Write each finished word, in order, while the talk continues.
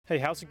Hey,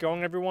 how's it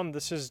going everyone?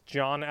 This is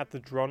John at the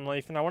Drone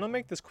Life, and I want to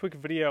make this quick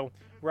video.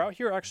 We're out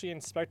here actually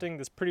inspecting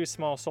this pretty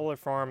small solar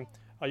farm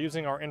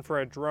using our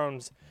infrared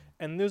drones,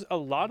 and there's a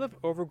lot of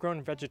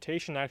overgrown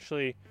vegetation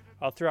actually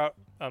throughout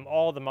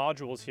all the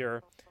modules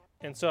here.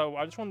 And so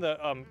I just wanted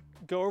to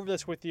go over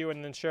this with you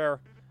and then share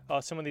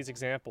some of these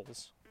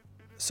examples.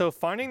 So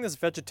finding this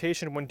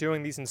vegetation when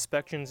doing these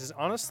inspections is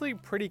honestly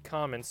pretty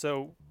common.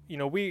 So,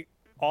 we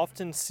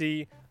often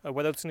see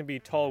whether it's going to be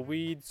tall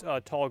weeds,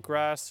 tall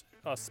grass,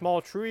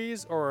 small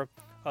trees, or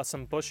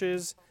some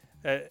bushes.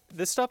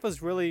 This stuff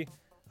is really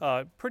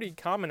pretty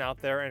common out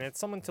there, and it's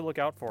something to look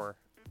out for.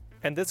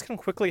 And this can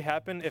quickly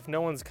happen if no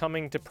one's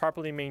coming to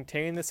properly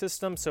maintain the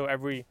system, so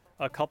every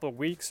couple of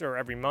weeks or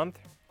every month.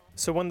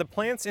 So when the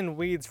plants and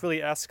weeds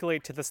really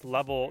escalate to this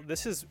level,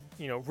 this is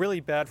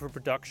really bad for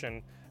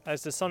production,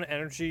 as the sun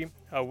energy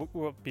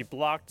will be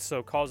blocked,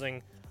 so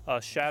causing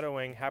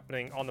shadowing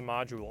happening on the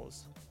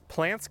modules.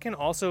 Plants can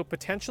also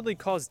potentially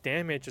cause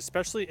damage,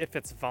 especially if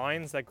it's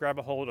vines that grab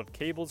a hold of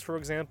cables, for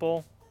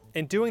example.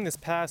 In doing this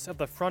pass at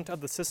the front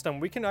of the system,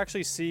 we can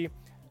actually see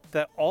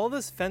that all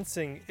this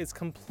fencing is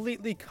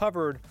completely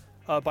covered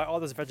by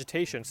all this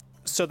vegetation.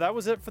 So that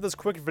was it for this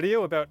quick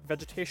video about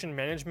vegetation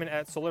management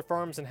at solar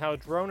farms and how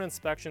drone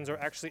inspections are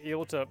actually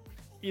able to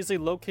easily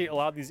locate a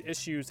lot of these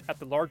issues at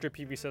the larger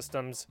PV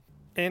systems.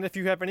 And if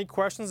you have any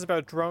questions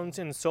about drones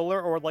in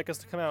solar or would like us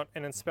to come out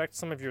and inspect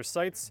some of your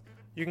sites,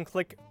 you can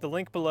click the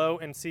link below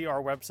and see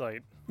our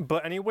website.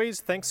 But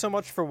anyways, thanks so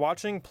much for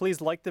watching. Please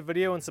like the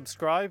video and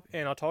subscribe,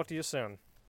 and I'll talk to you soon.